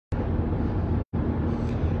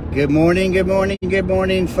Good morning,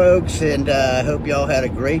 folks, and I hope y'all had a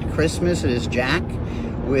great Christmas. It is Jack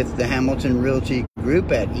with the Hamilton Realty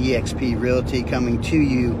Group at eXp Realty coming to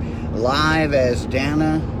you live as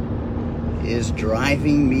Dana is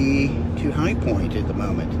driving me to High Point at the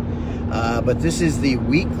moment. But this is the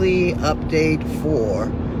weekly update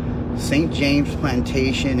for St. James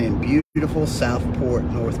Plantation in beautiful Southport,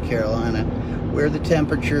 North Carolina, where the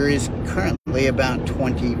temperature is currently about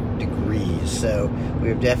 20 degrees. So we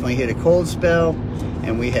have definitely hit a cold spell,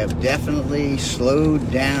 and we have definitely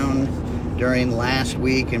slowed down during last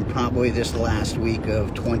week and probably this last week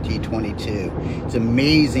of 2022. It's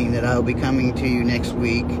amazing that I'll be coming to you next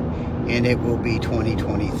week and it will be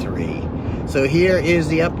 2023. So here is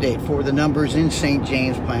the update for the numbers in St.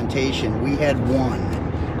 James Plantation. We had one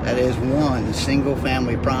single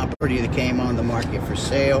family property that came on the market for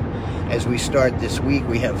sale. As we start this week,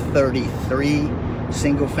 we have 33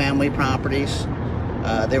 single family properties.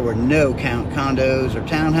 There were no condos or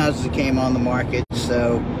townhouses that came on the market,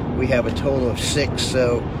 so we have a total of 6.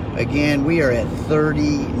 So again, we are at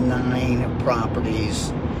 39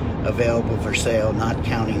 properties available for sale, not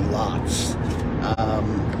counting lots.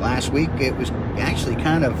 Last week it was actually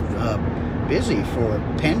kind of busy for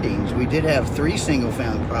pendings. We did have 3 single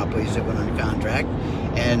family properties that went under contract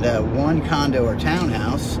and 1 condo or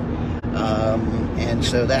townhouse, and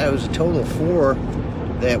so that was a total of 4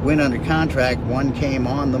 that went under contract. 1 came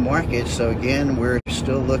on the market. So again, we're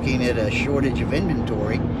still looking at a shortage of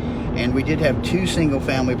inventory, and we did have 2 single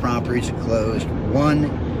family properties that closed,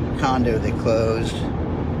 1 condo that closed,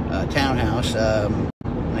 townhouse,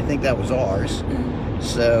 I think that was ours.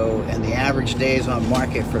 So, and the average days on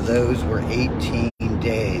market for those were 18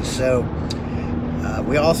 days. So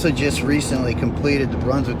we also just recently completed the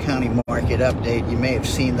Brunswick County market update. You may have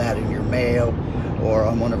seen that in your mail or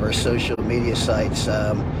on one of our social media sites.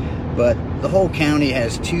 But the whole county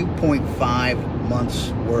has 2.5 months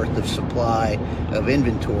worth of supply of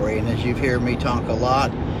inventory. And as you've heard me talk a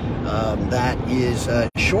lot, that is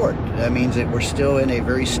short. That means that we're still in a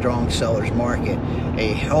very strong seller's market.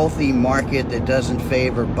 A healthy market that doesn't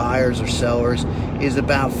favor buyers or sellers is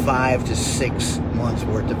about 5 to 6 months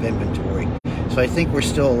worth of inventory. So I think we're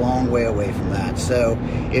still a long way away from that. So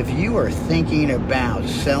if you are thinking about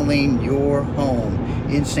selling your home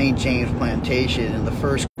in St. James Plantation in the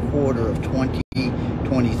first quarter of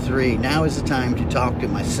 2023, now is the time to talk to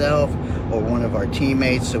myself or one of our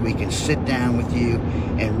teammates so we can sit down with you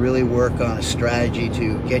and really work on a strategy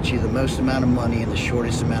to get you the most amount of money in the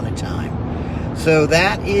shortest amount of time. So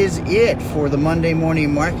that is it for the Monday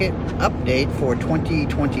morning market update for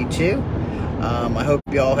 2022. I hope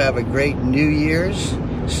you all have a great New Year's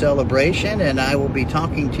celebration, and I will be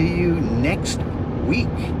talking to you next week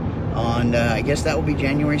on, I guess that will be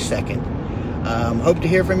January 2nd. Hope to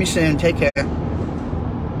hear from you soon. Take care.